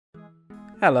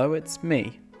Hello, it's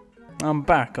me. I'm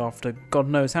back after God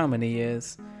knows how many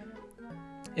years.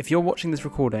 If you're watching this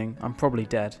recording, I'm probably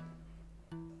dead.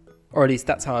 Or at least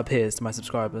that's how it appears to my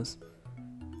subscribers.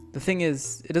 The thing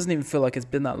is, it doesn't even feel like it's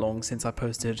been that long since I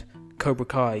posted Cobra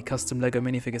Kai Custom LEGO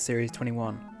Minifigure Series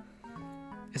 21.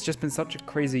 It's just been such a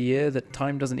crazy year that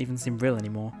time doesn't even seem real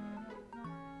anymore.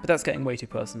 But that's getting way too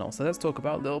personal, so let's talk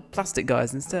about little plastic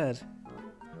guys instead.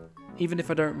 Even if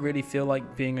I don't really feel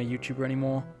like being a YouTuber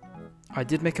anymore, I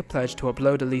did make a pledge to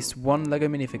upload at least one LEGO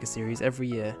minifigure series every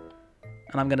year,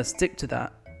 and I'm going to stick to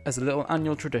that as a little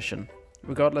annual tradition,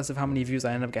 regardless of how many views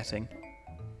I end up getting.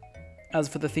 As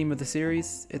for the theme of the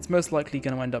series, it's most likely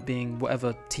going to end up being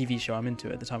whatever TV show I'm into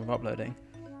at the time of uploading,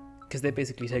 because they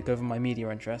basically take over my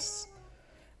media interests.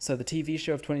 So the TV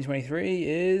show of 2023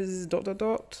 is ...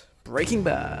 Breaking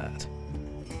Bad.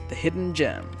 The hidden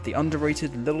gem, the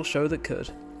underrated little show that could.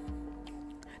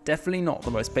 Definitely not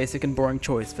the most basic and boring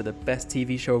choice for the best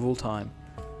TV show of all time.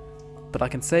 But I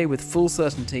can say with full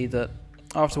certainty that,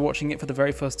 after watching it for the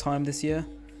very first time this year,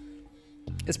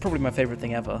 it's probably my favourite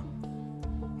thing ever.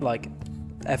 Like,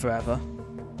 ever.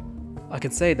 I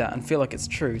can say that and feel like it's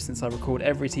true since I record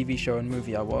every TV show and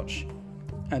movie I watch.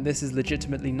 And this is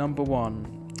legitimately number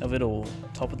one of it all.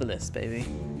 Top of the list, baby.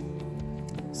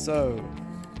 So,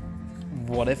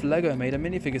 what if LEGO made a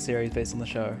minifigure series based on the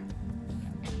show?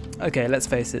 Okay, let's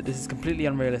face it, this is completely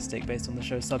unrealistic based on the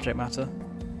show's subject matter,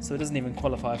 so it doesn't even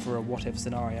qualify for a what-if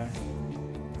scenario.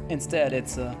 Instead,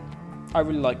 it's a, I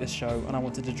really like this show and I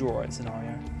wanted to draw it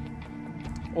scenario.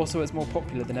 Also, it's more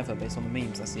popular than ever based on the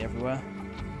memes I see everywhere.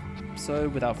 So,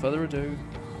 without further ado,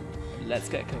 let's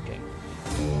get cooking.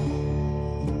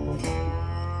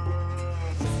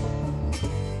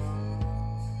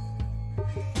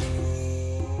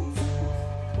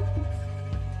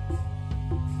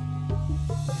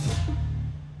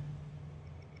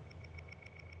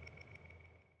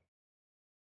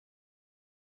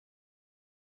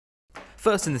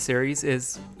 First in the series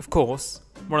is, of course,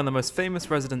 one of the most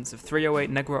famous residents of 308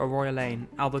 Negra Arroyo Lane,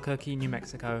 Albuquerque, New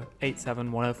Mexico,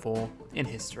 87104 in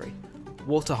history,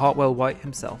 Walter Hartwell White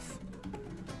himself.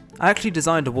 I actually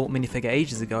designed a Walt minifigure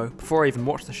ages ago, before I even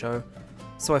watched the show,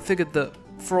 so I figured that,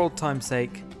 for old time's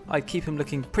sake, I'd keep him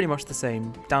looking pretty much the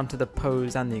same, down to the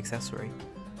pose and the accessory.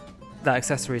 That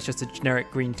accessory is just a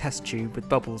generic green test tube with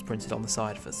bubbles printed on the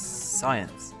side for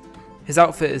science. His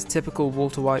outfit is typical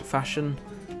Walter White fashion,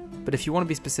 but if you want to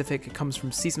be specific, it comes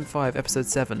from Season 5, Episode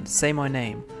 7, Say My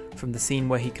Name, from the scene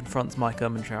where he confronts Mike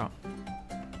Ehrmantraut.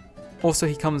 Also,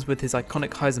 he comes with his iconic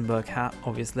Heisenberg hat,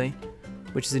 obviously,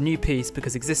 which is a new piece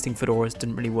because existing fedoras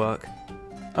didn't really work.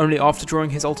 Only after drawing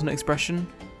his alternate expression,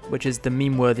 which is the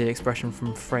meme-worthy expression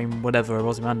from frame whatever of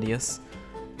Ozymandias,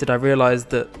 did I realise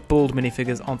that bald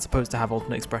minifigures aren't supposed to have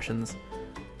alternate expressions.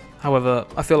 However,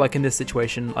 I feel like in this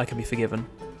situation, I can be forgiven.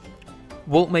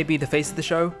 Walt may be the face of the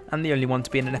show, and the only one to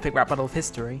be in an epic rap battle of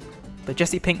history, but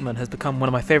Jesse Pinkman has become one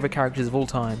of my favourite characters of all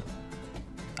time.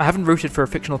 I haven't rooted for a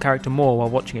fictional character more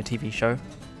while watching a TV show,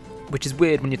 which is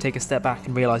weird when you take a step back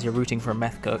and realise you're rooting for a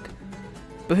meth cook.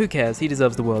 But who cares, he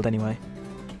deserves the world anyway.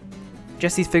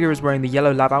 Jesse's figure is wearing the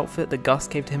yellow lab outfit that Gus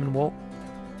gave to him and Walt,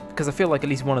 because I feel like at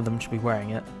least one of them should be wearing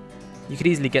it. You could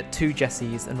easily get two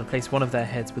Jessies and replace one of their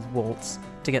heads with Walt's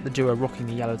to get the duo rocking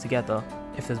the yellow together,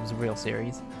 if this was a real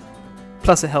series.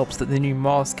 Plus it helps that the new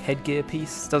mask headgear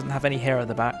piece doesn't have any hair at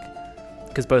the back,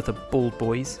 because both are bald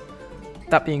boys.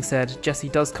 That being said, Jesse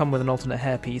does come with an alternate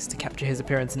hairpiece to capture his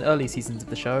appearance in early seasons of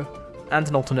the show, and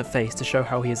an alternate face to show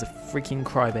how he is a freaking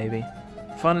crybaby.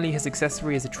 Finally, his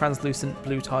accessory is a translucent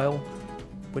blue tile,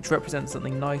 which represents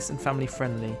something nice and family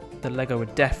friendly that LEGO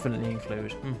would definitely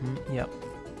include. Yep.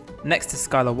 Next is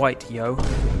Skylar White, yo.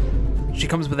 She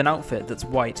comes with an outfit that's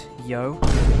white, yo.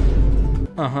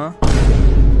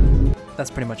 That's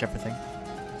pretty much everything.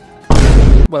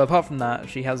 Well, apart from that,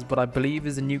 she has what I believe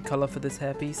is a new colour for this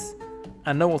hairpiece,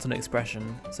 and no alternate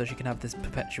expression, so she can have this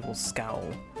perpetual scowl.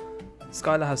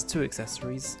 Skylar has two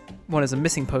accessories. One is a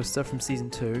missing poster from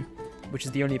Season 2, which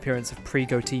is the only appearance of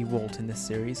pre-goatee Walt in this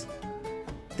series.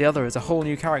 The other is a whole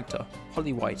new character,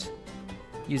 Holly White,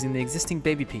 using the existing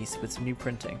baby piece with some new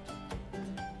printing.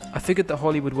 I figured that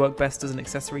Holly would work best as an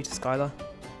accessory to Skylar,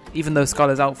 even though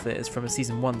Skylar's outfit is from a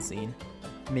Season 1 scene,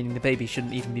 meaning the baby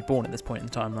shouldn't even be born at this point in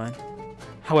the timeline.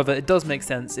 However, it does make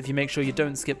sense if you make sure you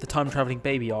don't skip the time-travelling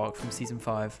baby arc from Season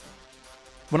 5.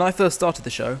 When I first started the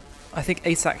show, I think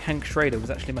ASAC Hank Schrader was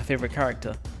actually my favourite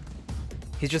character.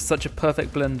 He's just such a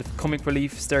perfect blend of comic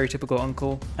relief, stereotypical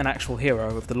uncle, and actual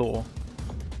hero of the lore.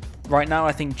 Right now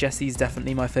I think Jesse's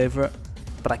definitely my favourite,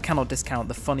 but I cannot discount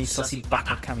the funny sussy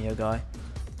baka cameo guy.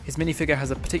 His minifigure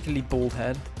has a particularly bald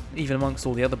head, even amongst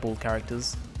all the other bald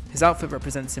characters, His outfit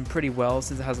represents him pretty well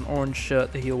since it has an orange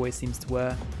shirt that he always seems to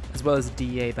wear, as well as a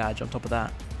DEA badge on top of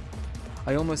that.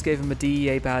 I almost gave him a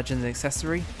DEA badge and an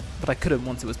accessory, but I couldn't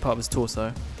once it was part of his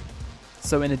torso.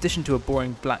 So in addition to a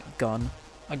boring black gun,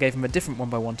 I gave him a different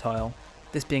 1x1 tile,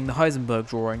 this being the Heisenberg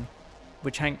drawing,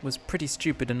 which Hank was pretty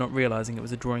stupid in not realising it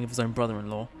was a drawing of his own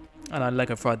brother-in-law, and I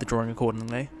Lego fried the drawing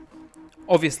accordingly.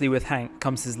 Obviously with Hank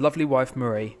comes his lovely wife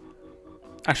Marie.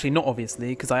 Actually not obviously,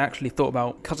 because I actually thought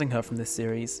about cutting her from this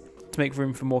series to make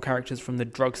room for more characters from the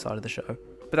drug side of the show,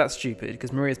 but that's stupid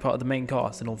because Marie is part of the main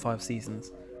cast in all 5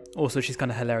 seasons. Also she's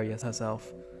kinda hilarious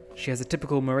herself. She has a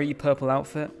typical Marie purple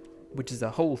outfit, which is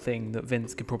a whole thing that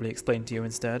Vince could probably explain to you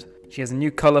instead. She has a new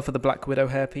colour for the Black Widow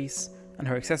hairpiece, and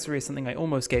her accessory is something I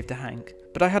almost gave to Hank,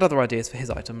 but I had other ideas for his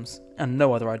items, and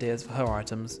no other ideas for her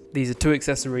items. These are 2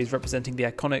 accessories representing the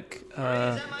iconic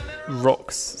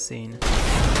rocks scene.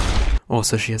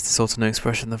 Also, she has this alternate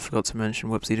expression that I forgot to mention,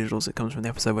 whoopsie doodles, it comes from the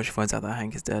episode where she finds out that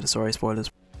Hank is dead. Sorry,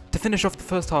 spoilers. To finish off the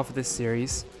first half of this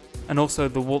series, and also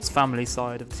the Walt's family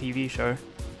side of the TV show,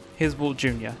 here's Walt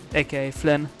Jr., aka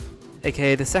Flynn,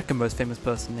 aka the second most famous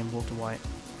person named Walter White.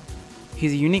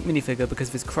 He's a unique minifigure because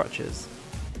of his crutches,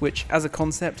 which as a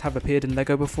concept have appeared in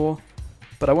LEGO before,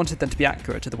 but I wanted them to be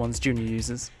accurate to the ones Junior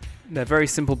uses. They're very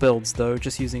simple builds though,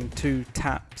 just using 2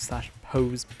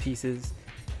 tap/hose pieces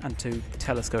and 2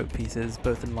 telescope pieces,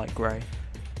 both in light grey.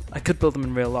 I could build them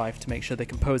in real life to make sure they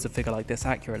can pose a figure like this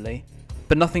accurately,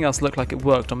 but nothing else looked like it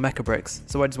worked on mecha bricks,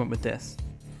 so I just went with this.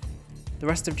 The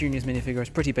rest of Junior's minifigure is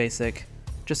pretty basic,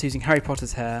 just using Harry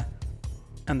Potter's hair,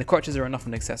 and the crutches are enough of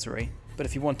an accessory, but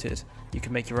if you wanted, you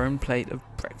could make your own plate of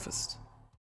breakfast.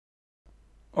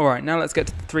 Alright, now let's get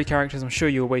to the 3 characters I'm sure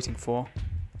you were waiting for,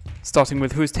 starting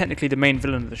with who is technically the main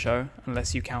villain of the show,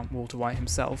 unless you count Walter White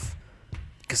himself.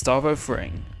 Gustavo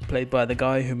Fring, played by the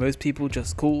guy who most people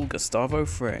just call Gustavo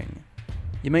Fring.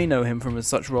 You may know him from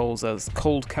such roles as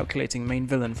cold calculating main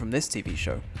villain from this TV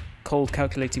show, cold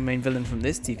calculating main villain from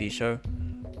this TV show,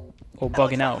 or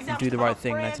bugging out from Do the Right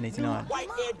Thing 1989.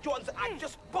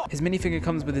 His minifigure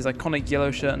comes with his iconic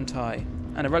yellow shirt and tie,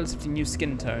 and a relatively new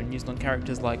skin tone used on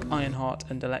characters like Ironheart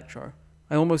and Electro.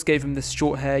 I almost gave him this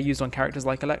short hair used on characters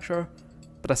like Electro,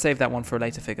 but I saved that one for a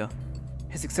later figure.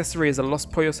 His accessory is a Los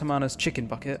Pollos Hermanos chicken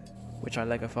bucket, which I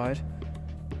Lego-fied,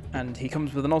 and he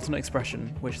comes with an alternate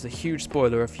expression, which is a huge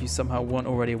spoiler if you somehow weren't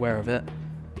already aware of it.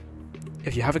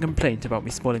 If you have a complaint about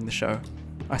me spoiling the show,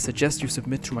 I suggest you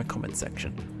submit through my comment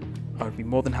section. I would be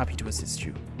more than happy to assist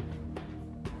you.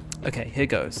 Okay, here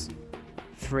goes.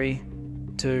 3,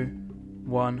 2,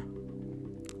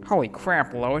 1. Holy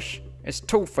crap, Lois. It's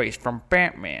Two-Face from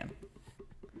Batman.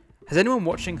 Has anyone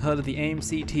watching heard of the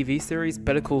AMC TV series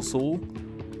Better Call Saul,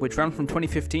 which ran from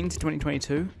 2015 to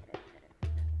 2022?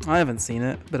 I haven't seen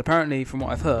it, but apparently from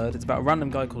what I've heard, it's about a random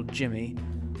guy called Jimmy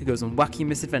who goes on wacky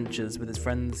misadventures with his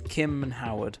friends Kim and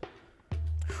Howard.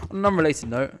 On an unrelated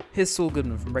note, here's Saul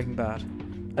Goodman from Breaking Bad.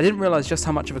 I didn't realise just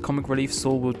how much of a comic relief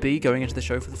Saul would be going into the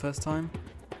show for the first time,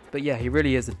 but yeah, he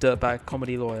really is a dirtbag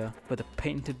comedy lawyer with a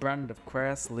patented brand of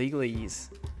crass legalese,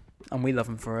 and we love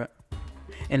him for it.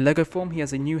 In Lego form, he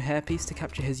has a new hairpiece to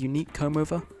capture his unique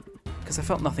comb-over, because I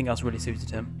felt nothing else really suited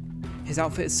him. His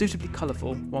outfit is suitably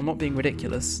colourful, while not being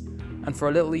ridiculous, and for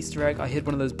a little Easter egg, I hid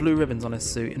one of those blue ribbons on his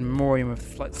suit in memoriam of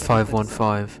Flight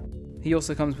 515. He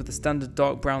also comes with a standard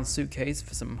dark brown suitcase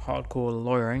for some hardcore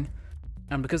lawyering,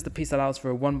 and because the piece allows for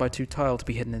a 1x2 tile to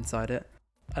be hidden inside it,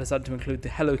 I decided to include the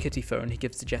Hello Kitty phone he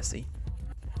gives to Jessie.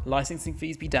 Licensing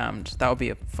fees be damned, that would be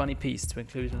a funny piece to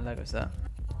include in a Lego set.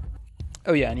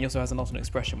 Oh yeah, and he also has an alternate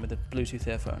expression with a Bluetooth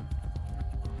earphone.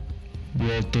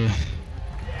 Walter,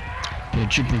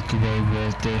 put your brick away,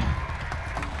 Walter.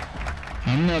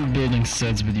 I'm not building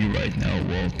sets with you right now,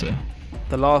 Walter.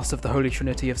 The last of the holy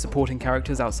trinity of supporting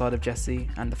characters outside of Jessie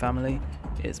and the family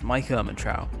is Mike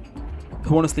Ehrmantraut,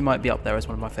 who honestly might be up there as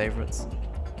one of my favourites.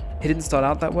 He didn't start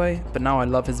out that way, but now I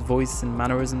love his voice and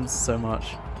mannerisms so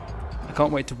much. I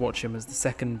can't wait to watch him as the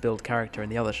second build character in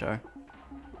the other show.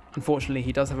 Unfortunately,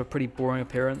 he does have a pretty boring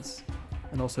appearance,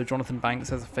 and also Jonathan Banks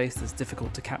has a face that's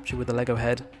difficult to capture with a Lego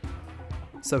head,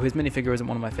 so his minifigure isn't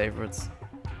one of my favourites.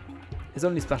 His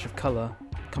only splash of colour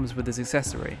comes with his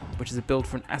accessory, which is a build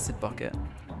for an acid bucket.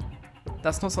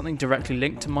 That's not something directly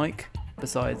linked to Mike,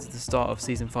 besides the start of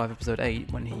Season 5 Episode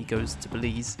 8 when he goes to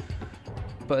Belize,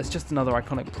 but it's just another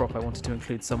iconic prop I wanted to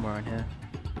include somewhere in here.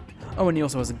 Oh, and he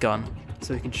also has a gun,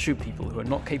 so he can shoot people who are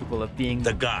not capable of being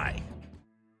the guy.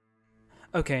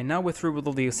 Okay, now we're through with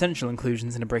all the essential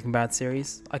inclusions in a Breaking Bad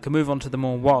series, I can move on to the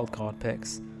more wildcard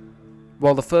picks.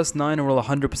 While the first 9 are all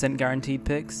 100% guaranteed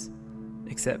picks,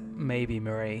 except maybe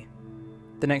Marie,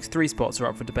 the next 3 spots are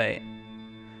up for debate.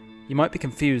 You might be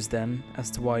confused then as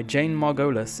to why Jane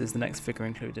Margolis is the next figure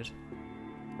included.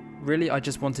 Really, I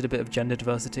just wanted a bit of gender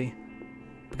diversity,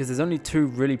 because there's only 2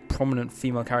 really prominent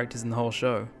female characters in the whole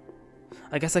show.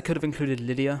 I guess I could have included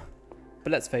Lydia,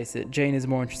 but let's face it, Jane is a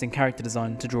more interesting character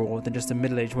design to draw than just a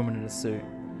middle-aged woman in a suit.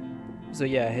 So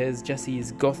yeah, here's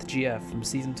Jesse's goth GF from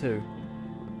season 2,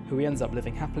 who he ends up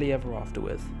living happily ever after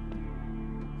with.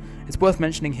 It's worth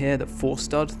mentioning here that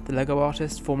Forstud, the LEGO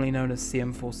artist formerly known as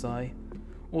CM Forsai,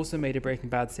 also made a Breaking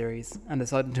Bad series and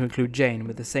decided to include Jane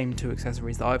with the same 2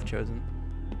 accessories that I've chosen.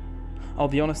 I'll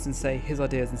be honest and say his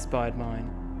ideas inspired mine,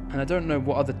 and I don't know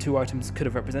what other 2 items could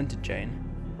have represented Jane.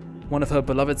 One of her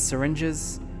beloved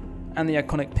syringes, and the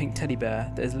iconic pink teddy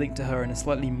bear that is linked to her in a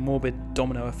slightly morbid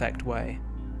domino effect way.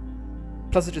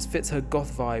 Plus it just fits her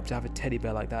goth vibe to have a teddy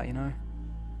bear like that, you know?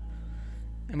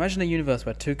 Imagine a universe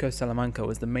where Tuco Salamanca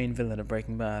was the main villain of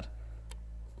Breaking Bad.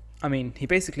 I mean, he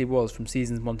basically was from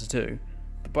seasons 1 to 2,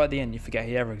 but by the end you forget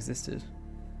he ever existed.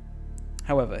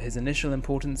 However, his initial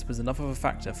importance was enough of a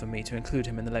factor for me to include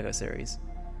him in the LEGO series.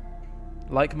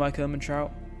 Like Mike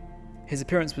Ehrmantraut, his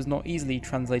appearance was not easily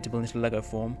translatable into LEGO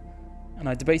form, and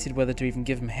I debated whether to even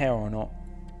give him hair or not.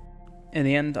 In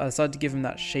the end, I decided to give him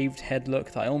that shaved head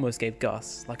look that I almost gave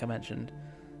Gus, like I mentioned,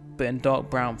 but in dark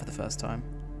brown for the first time.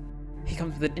 He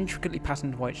comes with an intricately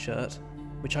patterned white shirt,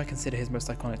 which I consider his most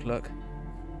iconic look,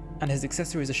 and his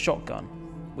accessory is a shotgun,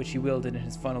 which he wielded in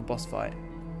his final boss fight.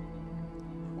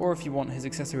 Or if you want, his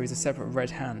accessory is a separate red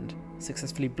hand,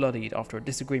 successfully bloodied after a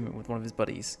disagreement with one of his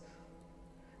buddies.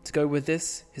 To go with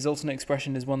this, his alternate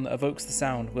expression is one that evokes the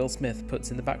sound Will Smith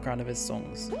puts in the background of his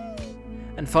songs.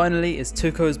 And finally is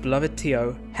Tuco's beloved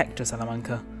Tio, Hector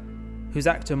Salamanca, whose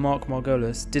actor Mark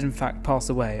Margolis did in fact pass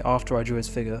away after I drew his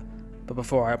figure, but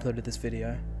before I uploaded this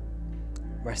video.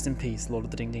 Rest in peace, Lord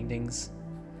of the Ding Ding Dings.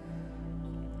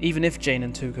 Even if Jane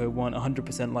and Tuco weren't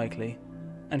 100% likely,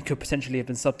 and could potentially have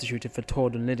been substituted for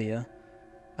Todd and Lydia,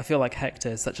 I feel like Hector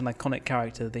is such an iconic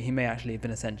character that he may actually have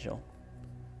been essential.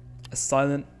 A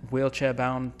silent,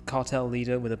 wheelchair-bound cartel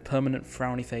leader with a permanent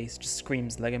frowny face just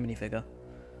screams LEGO minifigure.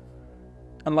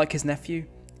 Unlike his nephew,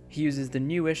 he uses the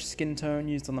newish skin tone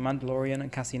used on The Mandalorian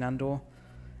and Cassian Andor,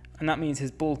 and that means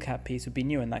his bald cap piece would be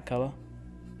new in that colour.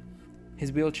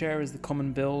 His wheelchair is the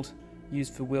common build,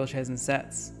 used for wheelchairs and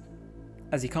sets,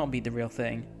 as he can't beat the real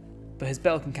thing, but his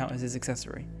bell can count as his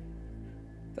accessory.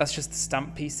 That's just the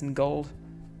stamp piece in gold,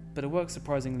 but it works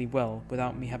surprisingly well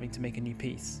without me having to make a new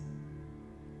piece.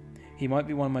 He might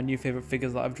be one of my new favourite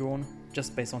figures that I've drawn,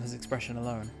 just based on his expression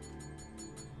alone.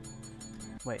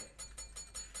 Wait.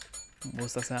 What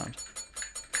was that sound?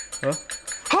 Huh?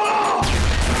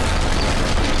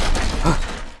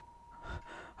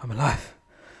 I'm alive.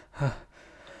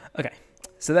 Okay,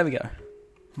 so there we go.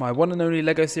 My one and only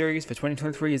LEGO series for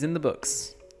 2023 is in the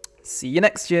books. See you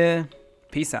next year.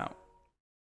 Peace out.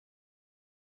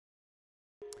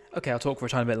 Okay, I'll talk for a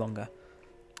tiny bit longer.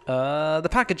 The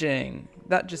packaging.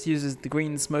 That just uses the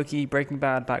green, smoky Breaking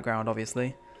Bad background,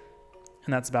 obviously.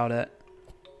 And that's about it.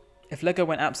 If LEGO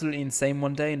went absolutely insane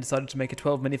one day and decided to make a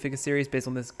 12 minifigure series based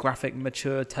on this graphic,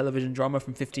 mature television drama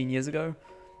from 15 years ago,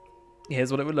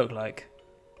 here's what it would look like.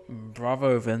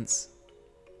 Bravo, Vince.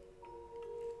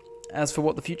 As for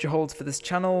what the future holds for this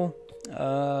channel,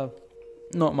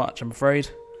 not much, I'm afraid.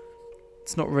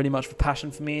 It's not really much of a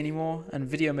passion for me anymore, and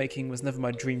video making was never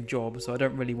my dream job, so I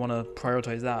don't really want to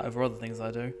prioritise that over other things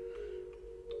I do.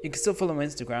 You can still follow my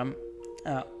Instagram,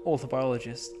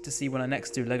 @authorbiologist, to see when I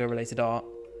next do LEGO related art,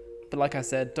 but like I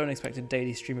said, don't expect a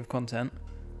daily stream of content.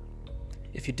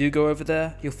 If you do go over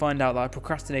there, you'll find out that I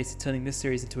procrastinated turning this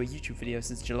series into a YouTube video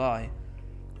since July,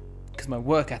 because my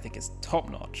work ethic is top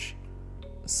notch.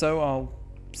 So I'll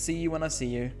see you when I see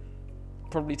you,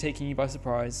 probably taking you by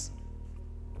surprise.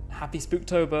 Happy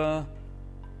Spooktober!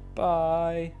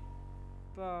 Bye!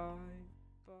 Bye!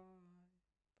 Bye!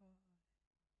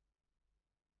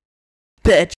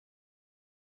 Bitch!